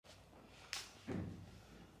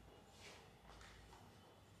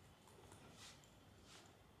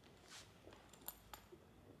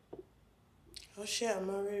Oh shit, I'm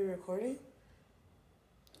already recording?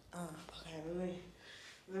 Oh, okay,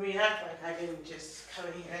 let me act like I didn't just come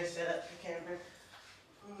in here and set up the camera.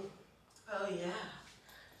 Oh yeah.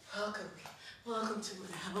 Welcome to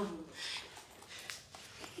my home.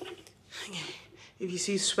 Okay. If you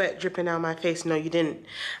see sweat dripping down my face, no you didn't.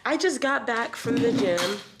 I just got back from the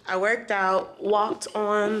gym. I worked out, walked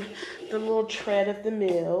on the little tread of the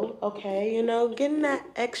mill, okay? You know, getting that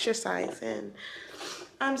exercise in.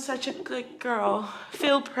 I'm such a good girl.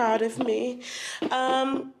 Feel proud of me.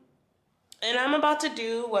 And I'm about to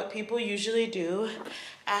do what people usually do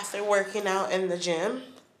after working out in the gym,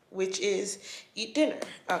 which is eat dinner,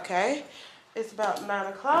 okay? It's about 9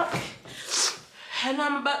 o'clock, and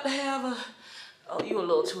I'm about to have a, oh, you a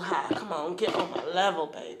little too high. Come on, get on my level,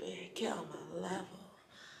 baby. Get on my level.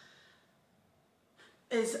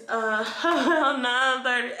 It's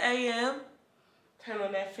 9:30 a.m. Turn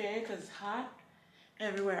on that fan because it's hot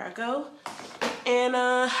everywhere I go. And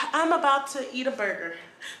I'm about to eat a burger.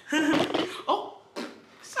 Oh,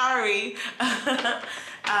 sorry.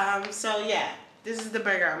 So yeah, this is the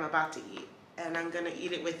burger I'm about to eat. And I'm gonna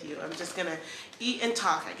eat it with you. I'm just gonna eat and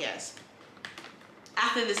talk, I guess,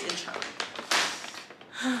 after this intro.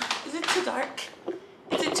 Is it too dark?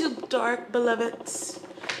 Is it too dark, beloveds?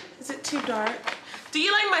 Is it too dark? Do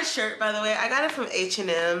you like my shirt, by the way? I got it from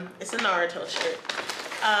H&M. It's a Naruto shirt.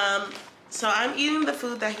 So I'm eating the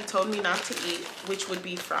food that he told me not to eat, which would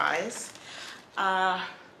be fries.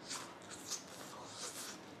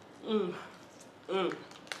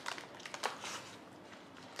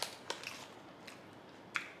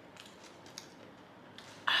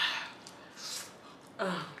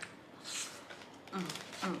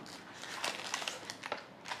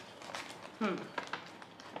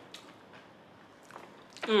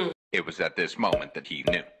 It was at this moment that he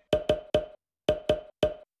knew.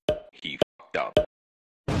 He fucked up.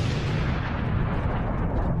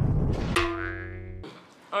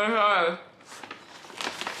 I'm sorry.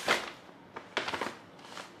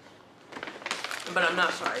 But I'm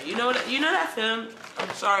not sorry. You know that film?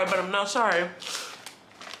 I'm sorry, but I'm not sorry.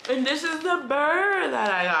 And this is the burger that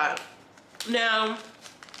I got. Now,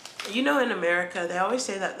 you know in America, they always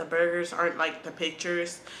say that the burgers aren't like the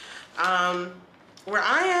pictures. Where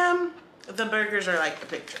I am, the burgers are like the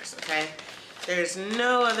pictures, okay? There's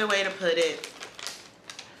no other way to put it.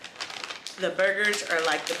 The burgers are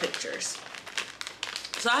like the pictures.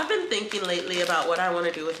 So I've been thinking lately about what I want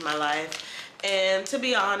to do with my life. And to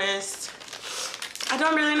be honest, I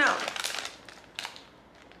don't really know.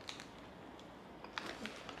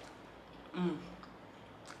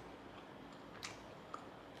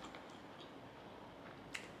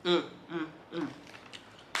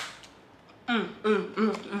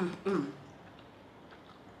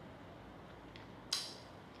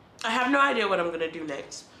 I have no idea what I'm gonna do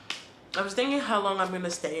next. I was thinking how long I'm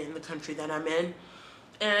gonna stay in the country that I'm in.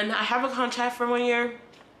 And I have a contract for 1 year.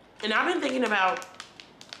 And I've been thinking about,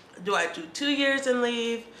 do I do 2 years and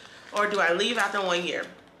leave? Or do I leave after 1 year?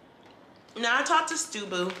 Now I talked to Stu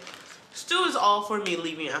Boo. Stu is all for me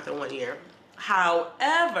leaving after 1 year.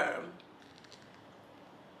 However,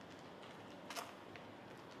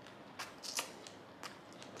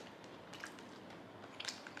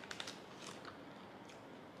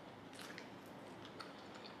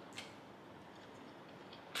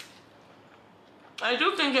 I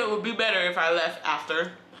do think it would be better if I left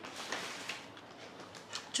after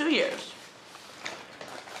 2 years.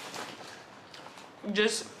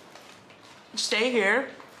 Just stay here,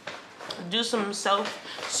 do some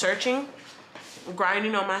self-searching,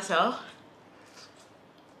 grinding on myself,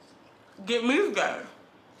 get me together,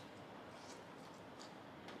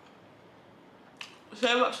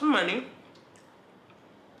 save up some money,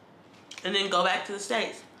 and then go back to the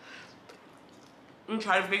States and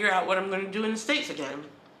try to figure out what I'm going to do in the States again.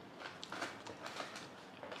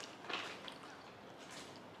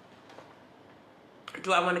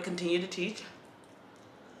 Do I want to continue to teach?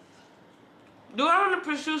 Do I want to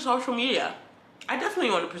pursue social media? I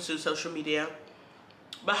definitely want to pursue social media.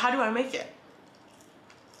 But how do I make it?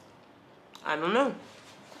 I don't know.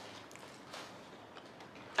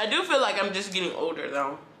 I do feel like I'm just getting older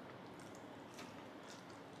though.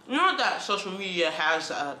 Not that social media has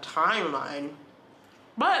a timeline,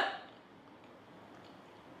 but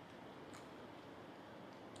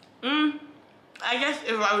I guess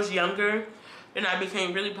if I was younger and I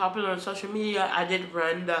became really popular on social media, I did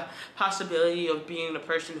run the possibility of being the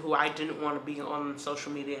person who I didn't want to be on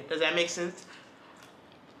social media. Does that make sense?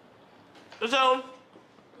 So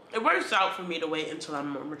it works out for me to wait until I'm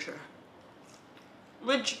more mature.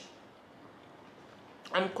 Which,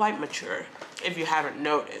 I'm quite mature, if you haven't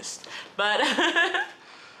noticed. But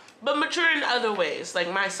but mature in other ways.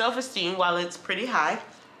 Like my self-esteem, while it's pretty high,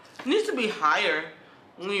 needs to be higher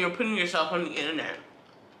when you're putting yourself on the internet.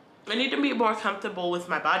 I need to be more comfortable with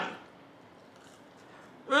my body.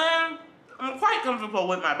 And I'm quite comfortable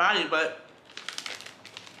with my body, but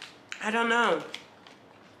I don't know.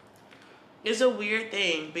 It's a weird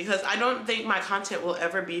thing because I don't think my content will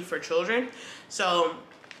ever be for children. So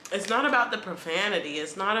it's not about the profanity.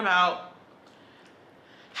 It's not about...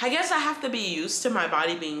 I guess I have to be used to my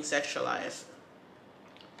body being sexualized.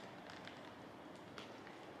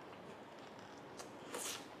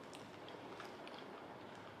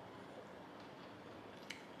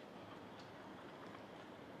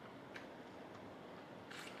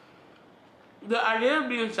 The idea of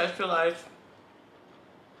being sexualized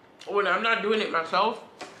when I'm not doing it myself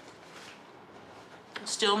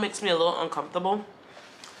still makes me a little uncomfortable.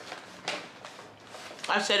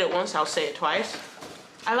 I've said it once, I'll say it twice.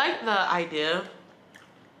 I like the idea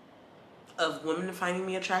of women finding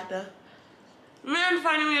me attractive. Men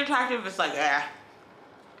finding me attractive, it's like, eh.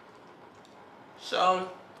 So,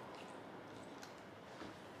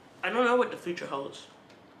 I don't know what the future holds.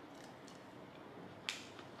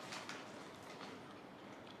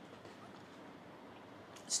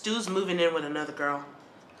 Stu's moving in with another girl.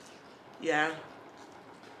 Yeah.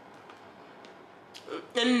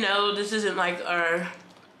 And no, this isn't like our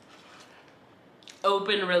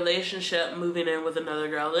open relationship moving in with another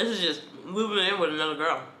girl. This is just moving in with another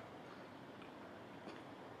girl.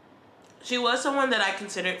 She was someone that I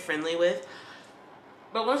considered friendly with.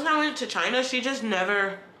 But once I went to China, she just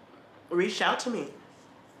never reached out to me.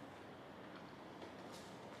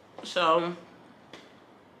 So,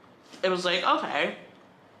 it was like, okay.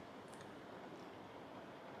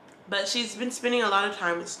 But she's been spending a lot of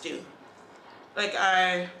time with Stu. Like,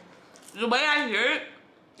 the way I hear it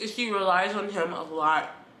is she relies on him a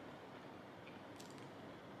lot.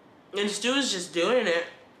 And Stu is just doing it.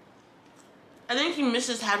 I think he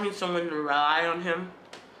misses having someone to rely on him.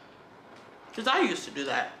 Because I used to do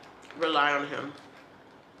that. Rely on him.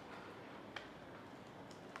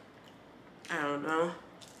 I don't know.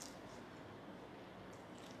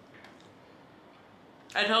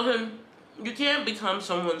 I told him, you can't become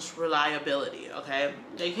someone's reliability, okay?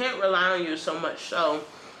 They can't rely on you so much so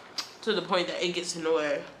to the point that it gets in the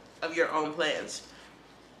way of your own plans.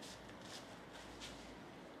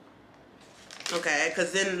 Okay,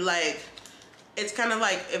 because then, like, it's kind of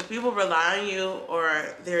like if people rely on you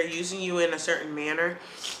or they're using you in a certain manner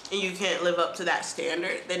and you can't live up to that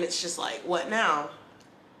standard, then it's just like, what now?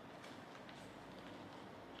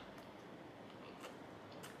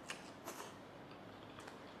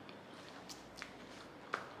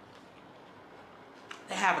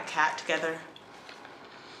 They have a cat together,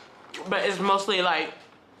 but it's mostly like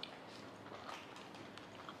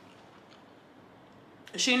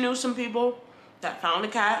she knew some people that found a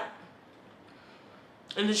cat,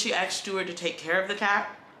 and then she asked Stuart to take care of the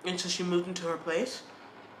cat until she moved into her place.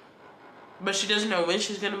 But she doesn't know when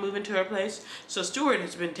she's gonna move into her place, so Stuart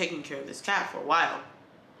has been taking care of this cat for a while.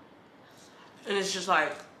 And it's just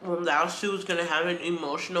like, well, now Stu's gonna have an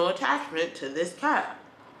emotional attachment to this cat.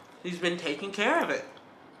 He's been taking care of it.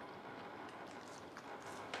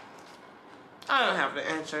 I don't have the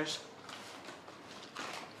answers.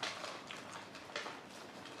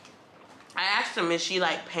 I asked him, is she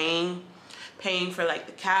like paying for like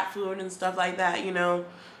the cat food and stuff like that, you know?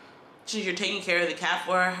 Since you're taking care of the cat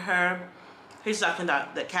for her. He's talking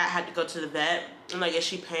about the cat had to go to the vet. And like, is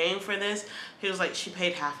she paying for this? He was like, she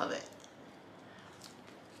paid half of it.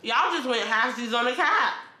 Y'all just went halfsies on the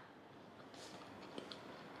cat.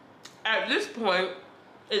 At this point,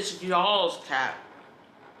 it's y'all's cat.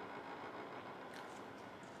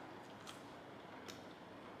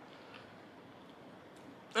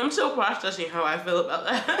 I'm still processing how I feel about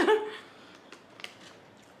that.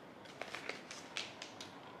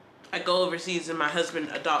 I go overseas and my husband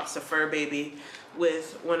adopts a fur baby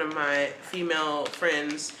with one of my female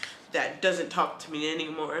friends that doesn't talk to me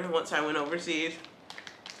anymore once I went overseas.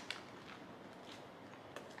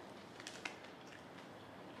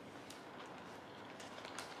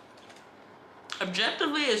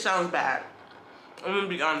 Objectively, it sounds bad. I'm gonna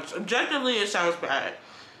be honest. Objectively, it sounds bad.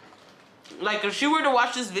 Like, if she were to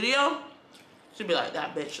watch this video, she'd be like,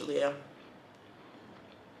 that bitch, Alia.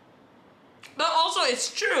 But also,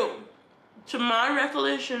 it's true. To my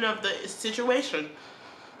recollection of the situation,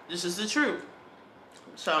 this is the truth.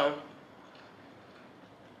 So,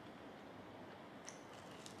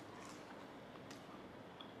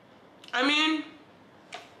 I mean,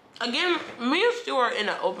 again, me and Stu are in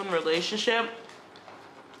an open relationship.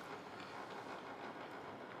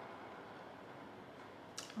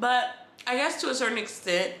 But I guess to a certain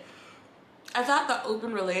extent, I thought the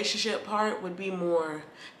open relationship part would be more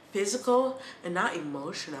physical and not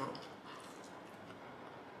emotional.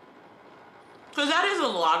 Because that is a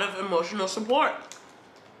lot of emotional support.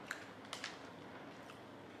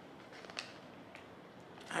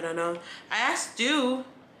 I don't know. I asked Stu,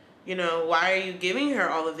 you know, why are you giving her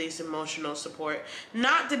all of these emotional support?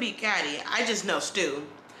 Not to be catty. I just know Stu.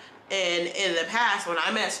 And in the past, when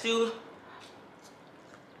I met Stu,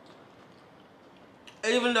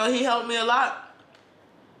 even though he helped me a lot,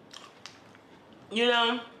 you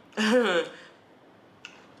know,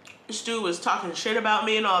 Stu was talking shit about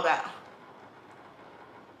me and all that.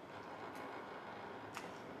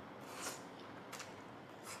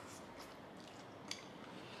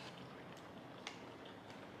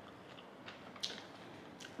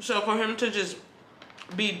 So for him to just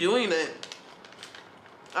be doing it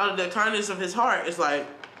out of the kindness of his heart, it's like,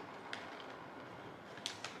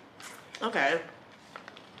 okay.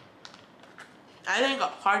 I think a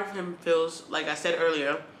part of him feels, like I said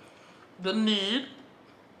earlier, the need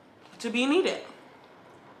to be needed.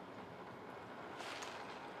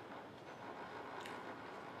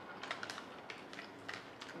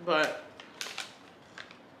 But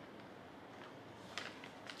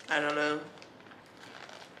I don't know.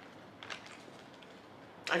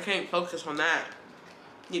 I can't focus on that.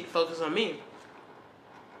 I need to focus on me.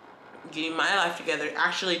 Getting my life together,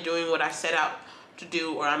 actually doing what I set out to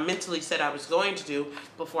do, or I mentally said I was going to do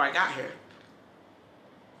before I got here.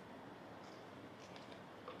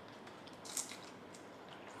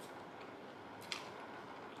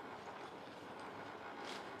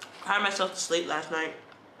 I cried myself to sleep last night.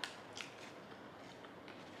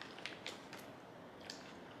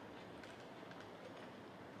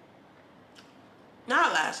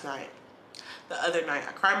 Not last night. The other night.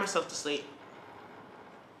 I cried myself to sleep.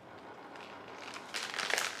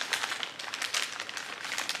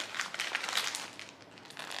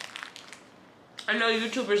 I know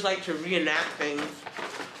YouTubers like to reenact things.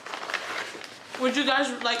 Would you guys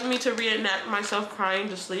like me to reenact myself crying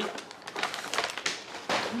to sleep?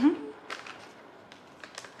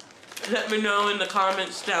 Let me know in the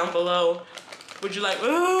comments down below. Would you like,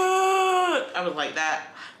 I was like that.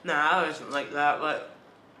 Nah, I wasn't like that, but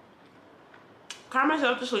cried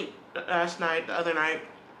myself to sleep last night, the other night,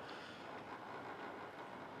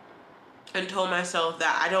 and told myself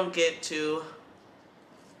that I don't get to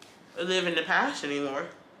live in the past anymore.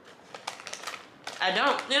 I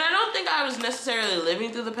don't. And I don't think I was necessarily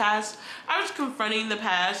living through the past. I was confronting the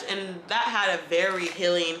past, and that had a very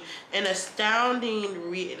healing and astounding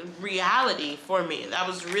reality for me. That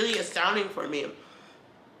was really astounding for me.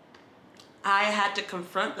 I had to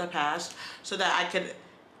confront the past so that I could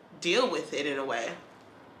deal with it in a way.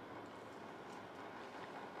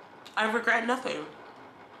 I regret nothing.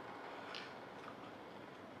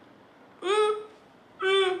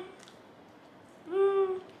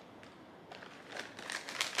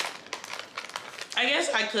 I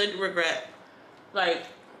guess I could regret, like,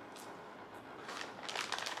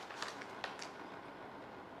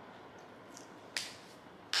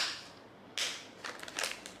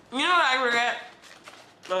 you know what I regret?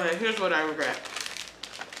 Okay, here's what I regret.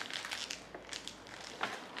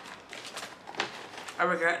 I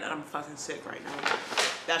regret that I'm fucking sick right now.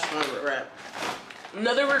 That's one regret.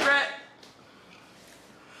 Another regret,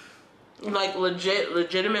 like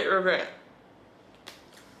legitimate regret.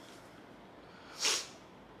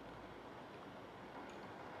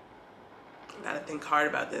 I gotta think hard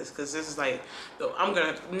about this, because this is like, I'm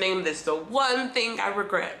gonna name this the one thing I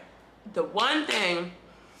regret. The one thing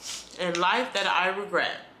in life that I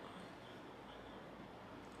regret.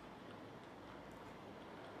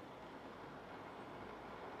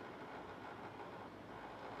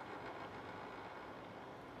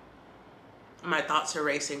 My thoughts are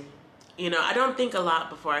racing. You know, I don't think a lot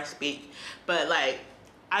before I speak, but like,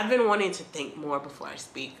 I've been wanting to think more before I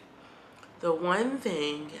speak. The one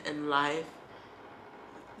thing in life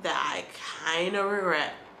that I kind of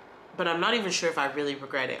regret, but I'm not even sure if I really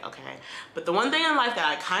regret it, okay? But the one thing in life that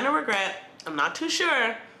I kind of regret, I'm not too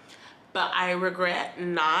sure, but I regret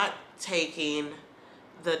not taking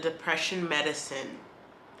the depression medicine.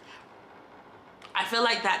 I feel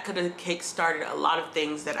like that could have kick-started a lot of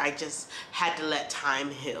things that I just had to let time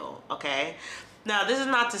heal, okay? Now, this is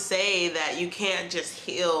not to say that you can't just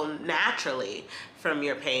heal naturally from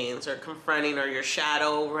your pains or confronting or your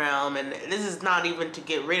shadow realm, and this is not even to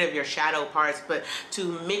get rid of your shadow parts, but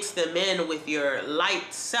to mix them in with your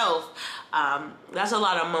light self. That's a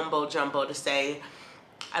lot of mumbo jumbo to say.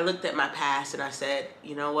 I looked at my past and I said,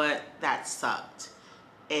 you know what, that sucked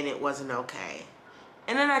and it wasn't okay.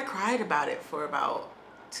 And then I cried about it for about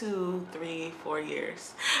 2, 3, 4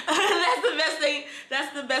 years. That's the best thing.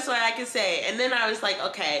 That's the best way I can say. And then I was like,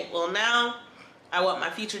 okay, well now I want my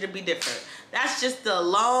future to be different. That's just the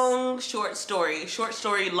long, short story. Short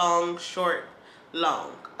story, long, short,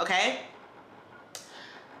 long. Okay?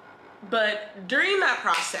 But during that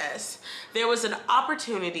process, there was an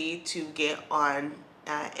opportunity to get on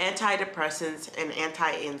antidepressants and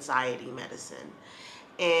anti-anxiety medicine.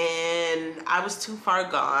 And I was too far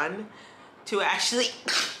gone to actually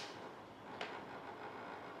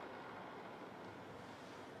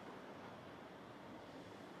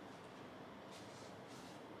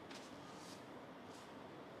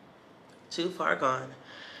too far gone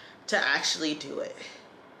to actually do it.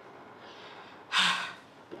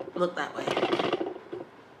 Look that way.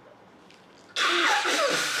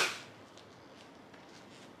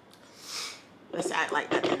 Let's act like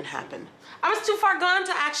that didn't happen. I was too far gone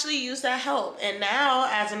to actually use that help. And now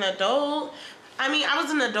as an adult, I mean, I was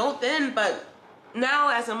an adult then, but now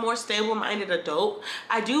as a more stable-minded adult,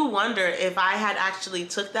 I do wonder if I had actually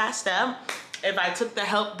took that step, if I took the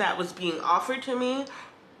help that was being offered to me,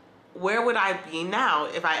 where would I be now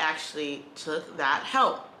if I actually took that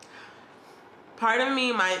help? Part of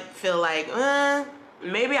me might feel like,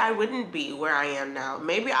 maybe I wouldn't be where I am now.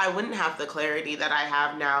 Maybe I wouldn't have the clarity that I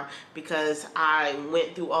have now because I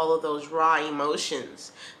went through all of those raw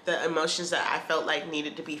emotions, the emotions that I felt like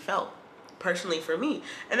needed to be felt, personally for me.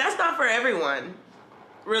 And that's not for everyone.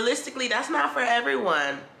 Realistically, that's not for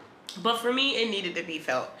everyone. But for me, it needed to be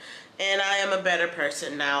felt. And I am a better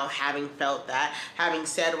person now, having felt that, having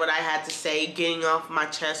said what I had to say, getting off my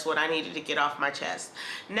chest what I needed to get off my chest.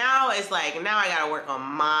 Now it's like, now I gotta work on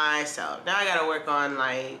myself. Now I gotta work on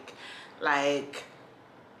like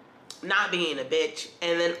not being a bitch,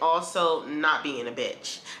 and then also not being a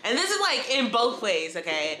bitch. And this is like in both ways,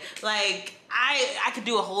 okay? Like I could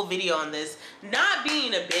do a whole video on this. Not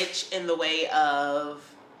being a bitch in the way of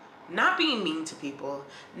not being mean to people,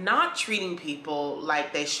 not treating people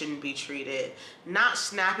like they shouldn't be treated, not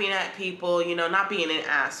snapping at people, you know, not being an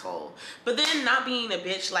asshole. But then not being a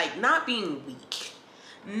bitch, like not being weak,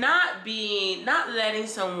 not letting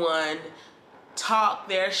someone talk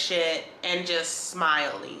their shit and just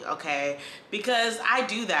smiling, okay? Because I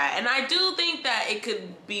do that, and I do think that it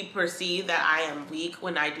could be perceived that I am weak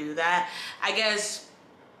when I do that. I guess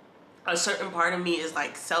a certain part of me is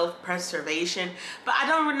like self-preservation, but I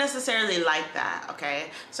don't necessarily like that, okay?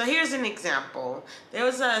 So here's an example. There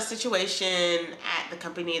was a situation at the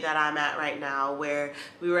company that I'm at right now where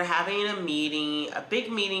we were having a meeting, a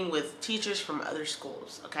big meeting with teachers from other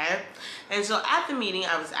schools, okay? And so at the meeting,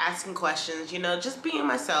 I was asking questions, you know, just being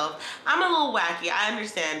myself. I'm a little wacky, I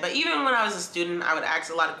understand, but even when I was a student, I would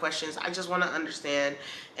ask a lot of questions. I just want to understand.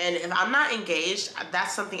 And if I'm not engaged,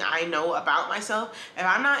 that's something I know about myself. If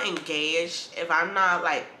I'm not engaged, if I'm not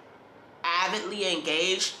like avidly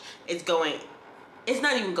engaged, it's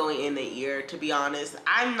not even going in the ear, to be honest.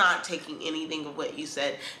 I'm not taking anything of what you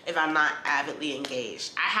said if I'm not avidly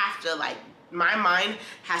engaged. I have to like, my mind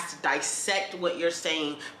has to dissect what you're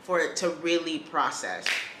saying for it to really process.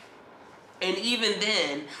 And even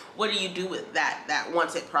then, what do you do with that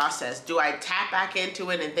once it processed? Do I tap back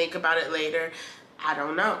into it and think about it later? I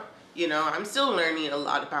don't know. You know, I'm still learning a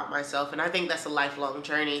lot about myself, and I think that's a lifelong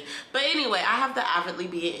journey. But anyway, I have to avidly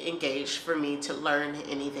be engaged for me to learn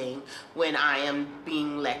anything when I am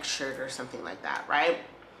being lectured or something like that, right?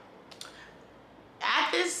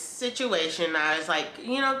 At this situation, I was like,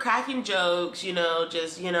 you know, cracking jokes, you know,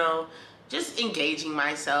 just engaging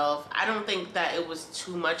myself. I don't think that it was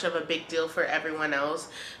too much of a big deal for everyone else,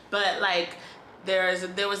 but like there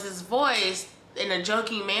was this voice in a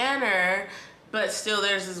joking manner, but still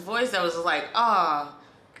there's this voice that was like, oh,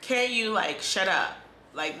 can't you like shut up?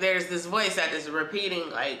 Like there's this voice that is repeating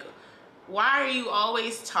like, why are you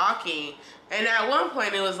always talking? And at one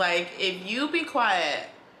point it was like, if you be quiet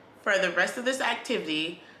for the rest of this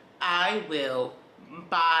activity, I will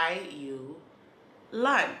buy you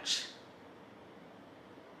lunch.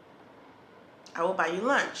 I will buy you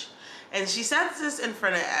lunch. And she said this in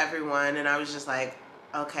front of everyone, and I was just like,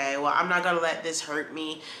 okay, well, I'm not gonna let this hurt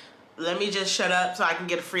me. Let me just shut up so I can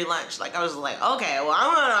get a free lunch. Like, I was like, okay, well,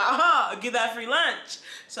 I'm gonna get that free lunch.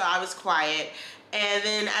 So I was quiet. And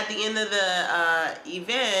then at the end of the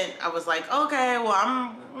event, I was like, okay,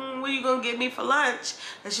 well, what are you gonna get me for lunch?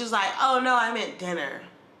 And she was like, oh no, I meant dinner.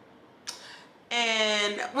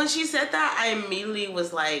 And when she said that, I immediately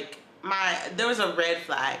was like, there was a red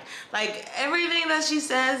flag. Like everything that she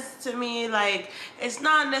says to me, like it's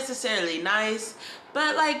not necessarily nice,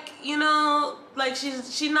 but like, you know, like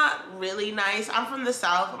she's not really nice. I'm from the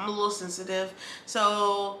South. I'm a little sensitive.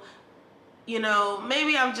 So you know,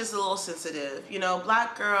 maybe I'm just a little sensitive. You know,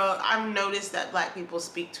 black girl, I've noticed that black people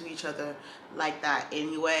speak to each other like that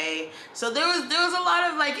anyway. So there was a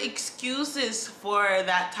lot of like excuses for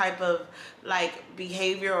that type of like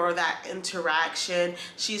behavior or that interaction.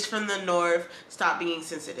 She's from the north, stop being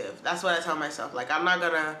sensitive. That's what I tell myself. Like, I'm not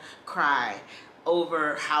gonna cry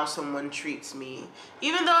over how someone treats me,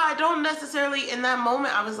 even though I don't necessarily, in that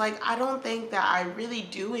moment I was like, I don't think that I really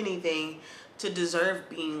do anything to deserve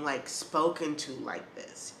being like spoken to like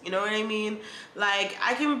this. You know what I mean? Like,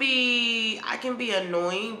 I can be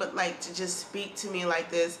annoying, but like to just speak to me like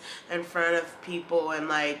this in front of people, and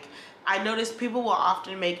like I notice people will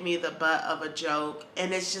often make me the butt of a joke,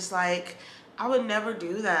 and it's just like, I would never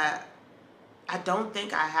do that. I don't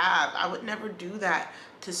think I have. I would never do that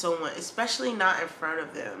to someone, especially not in front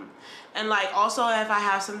of them. And like, also, if I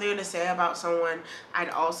have something to say about someone, I'd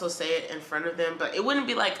also say it in front of them, but it wouldn't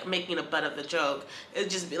be like making a butt of the joke.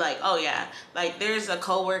 It'd just be like, oh yeah, like there's a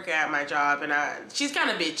coworker at my job, and she's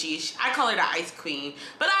kind of bitchy. I call her the ice queen,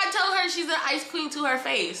 but I tell her she's an ice queen to her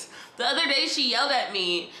face. The other day she yelled at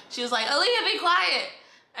me. She was like, Aaliyah, be quiet.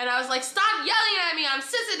 And I was like, stop yelling at me, I'm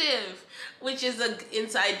sensitive. Which is an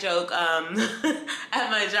inside joke at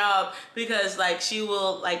my job, because like she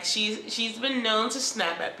will, like she's been known to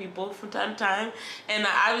snap at people from time to time, and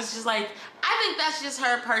I was just like, I think that's just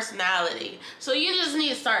her personality. So you just need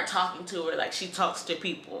to start talking to her like she talks to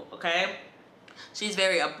people, okay? She's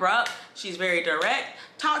very abrupt, she's very direct.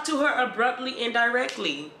 Talk to her abruptly and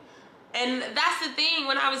directly. And that's the thing,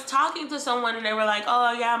 when I was talking to someone and they were like,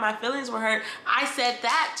 oh yeah, my feelings were hurt, I said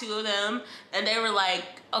that to them, and they were like,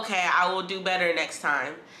 okay, I will do better next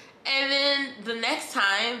time. And then the next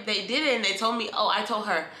time they did it, and they told me, oh, I told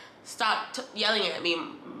her, stop yelling at me,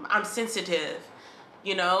 I'm sensitive,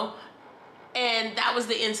 you know? And that was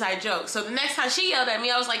the inside joke. So the next time she yelled at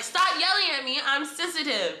me, I was like, stop yelling at me, I'm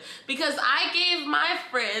sensitive. Because I gave my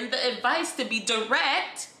friend the advice to be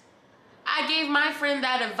direct. I gave my friend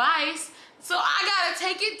that advice, so I gotta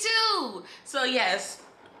take it too. So yes,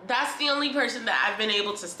 that's the only person that I've been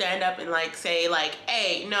able to stand up and like say like,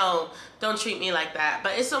 hey, no, don't treat me like that.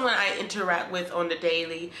 But it's someone I interact with on the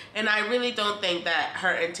daily, and I really don't think that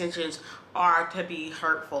her intentions are to be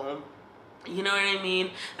hurtful. You know what I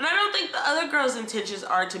mean? And I don't think the other girl's intentions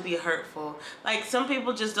are to be hurtful. Like, some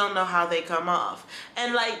people just don't know how they come off.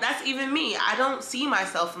 And like, that's even me. I don't see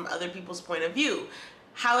myself from other people's point of view.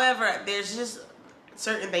 However, there's just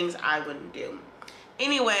certain things I wouldn't do.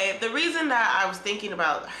 Anyway, the reason that I was thinking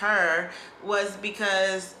about her was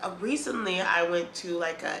because recently I went to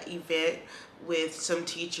like an event with some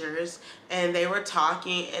teachers, and they were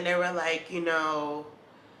talking, and they were like, you know,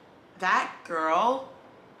 that girl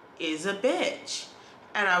is a bitch.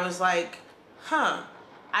 And I was like, huh.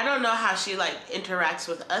 I don't know how she like interacts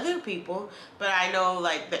with other people, but I know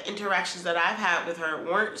like the interactions that I've had with her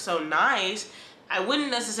weren't so nice. I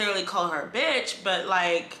wouldn't necessarily call her a bitch, but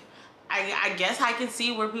like, I guess I can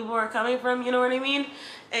see where people are coming from, you know what I mean?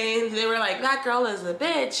 And they were like, that girl is a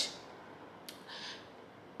bitch.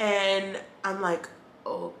 And I'm like,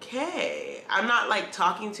 okay. I'm not like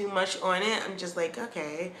talking too much on it. I'm just like,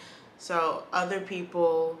 okay. So other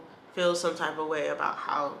people feel some type of way about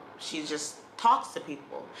how she just talks to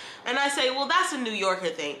people. And I say, well, that's a New Yorker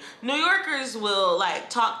thing. New Yorkers will like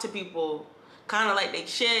talk to people kind of like they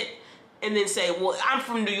shit, and then say, well, I'm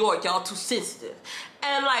from New York, y'all too sensitive.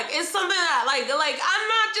 And like, it's something that like I'm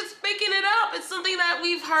not just making it up. It's something that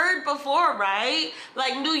we've heard before, right?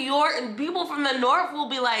 Like, New York and people from the north will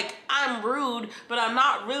be like, I'm rude, but I'm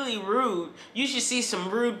not really rude. You should see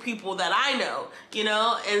some rude people that I know, you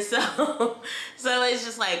know? And so, so it's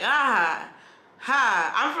just like, I'm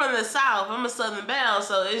from the South, I'm a Southern belle,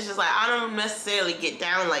 so it's just like, I don't necessarily get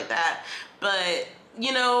down like that. But,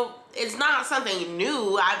 you know, it's not something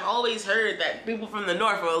new. I've always heard that people from the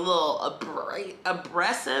north are a little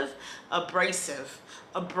abrasive,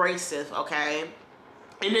 okay?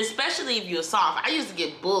 And especially if you're soft. I used to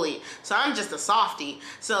get bullied, so I'm just a softie.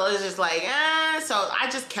 So it's just like, so I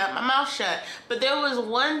just kept my mouth shut. But there was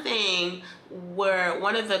one thing where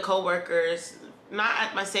one of the coworkers, not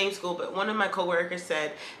at my same school, but one of my coworkers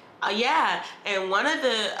said, yeah, and one of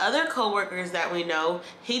the other coworkers that we know,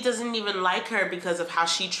 he doesn't even like her because of how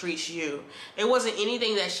she treats you. It wasn't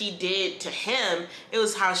anything that she did to him, it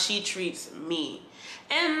was how she treats me.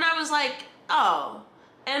 And I was like, oh.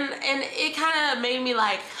 And it kind of made me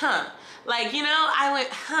like, huh. Like, you know, I went,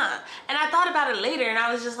 huh. And I thought about it later, and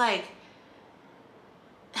I was just like,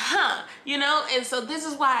 huh. You know, and so this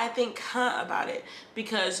is why I think huh about it.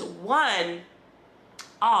 Because one,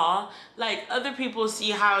 aw, like other people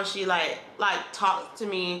see how she like talks to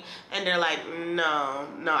me and they're like, no,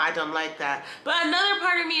 I don't like that. But another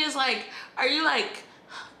part of me is like, are you like,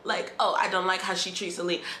 oh, I don't like how she treats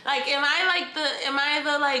Alia. Like, am I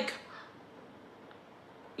the like,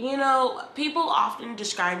 you know, people often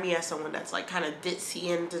describe me as someone that's like kind of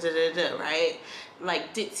ditzy and da-da-da-da, right?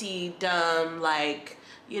 Like ditzy, dumb, like,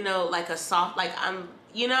 you know, like a soft, like I'm,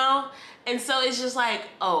 you know? And so it's just like,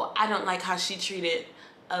 oh, I don't like how she treated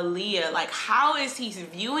Alia. Like, how is he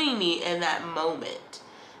viewing me in that moment,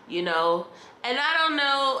 you know? And I don't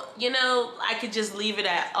know, you know, I could just leave it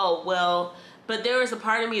at, oh, well, but there was a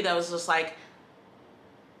part of me that was just like,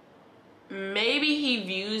 maybe he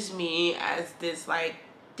views me as this like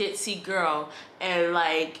ditzy girl, and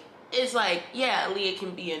like, it's like, yeah, Alia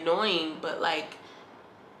can be annoying, but like,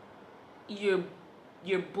 you're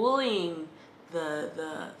bullying the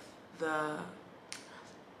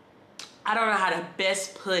I don't know how to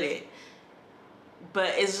best put it,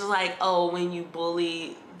 but it's just like, oh, when you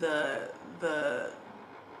bully the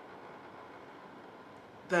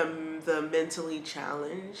mentally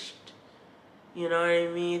challenged, you know what I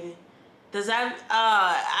mean? Does that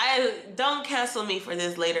I don't cancel me for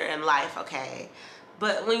this later in life, okay?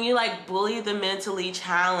 But when you like bully the mentally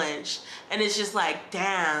challenged, and it's just like,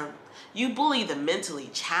 damn, you bully the mentally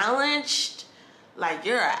challenged, like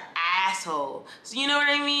you're an asshole. So you know what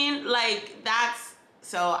I mean? Like, that's,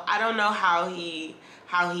 so I don't know how he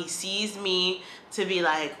sees me to be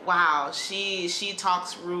like, wow, she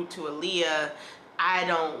talks rude to Alia. I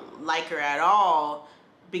don't like her at all.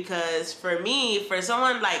 Because for me, for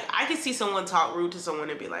someone, like, I could see someone talk rude to someone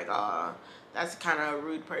and be like, oh, that's kind of a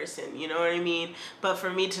rude person, you know what I mean? But for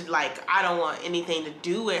me to like, I don't want anything to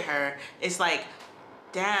do with her, it's like,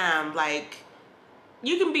 damn, like,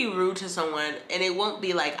 you can be rude to someone and it won't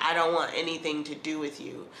be like, I don't want anything to do with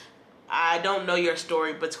you. I don't know your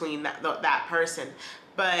story between that person.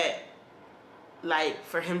 But like,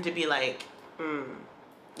 for him to be like,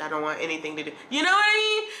 I don't want anything to do. You know what I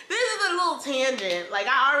mean? This is a little tangent. Like,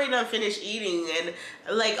 I already done finished eating, and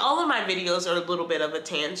like, all of my videos are a little bit of a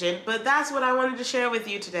tangent, but that's what I wanted to share with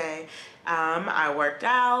you today. I worked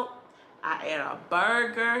out. I ate a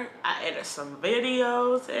burger. I edited some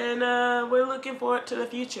videos, and we're looking forward to the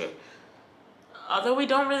future. Although we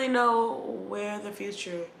don't really know where the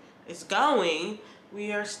future is going,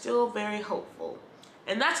 we are still very hopeful.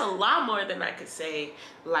 And that's a lot more than I could say,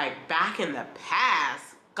 like, back in the past.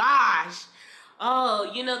 Gosh. Oh,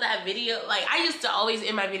 you know that video? Like, I used to always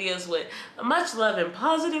end my videos with much love and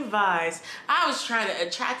positive vibes. I was trying to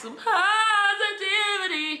attract some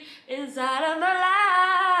positivity inside of my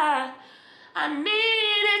life. I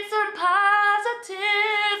needed some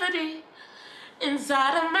positivity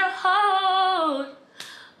inside of my heart.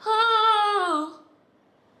 Oh.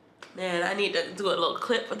 Man, I need to do a little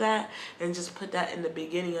clip for that and just put that in the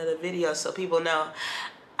beginning of the video so people know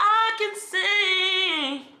I can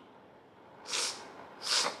sing.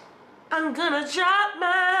 I'm gonna drop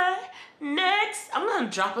my next. I'm gonna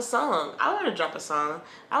drop a song. I want to drop a song.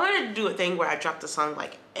 I wanted to do a thing where I dropped a song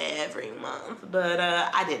like every month, but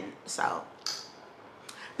I didn't. So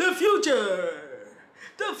the future,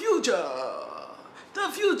 the future, the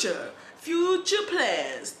future, future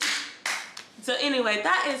plans. So anyway,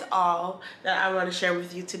 that is all that I want to share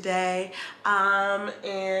with you today. And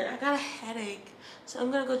I got a headache, so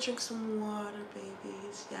I'm gonna go drink some water,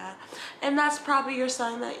 babies. Yeah, and that's probably your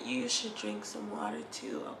sign that you should drink some water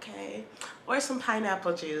too, okay? Or some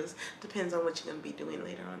pineapple juice. Depends on what you're gonna be doing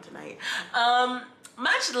later on tonight.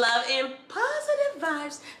 Much love and positive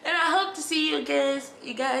vibes, and I hope to see you guys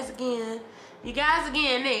again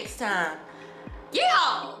next time.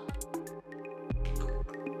 Yeah.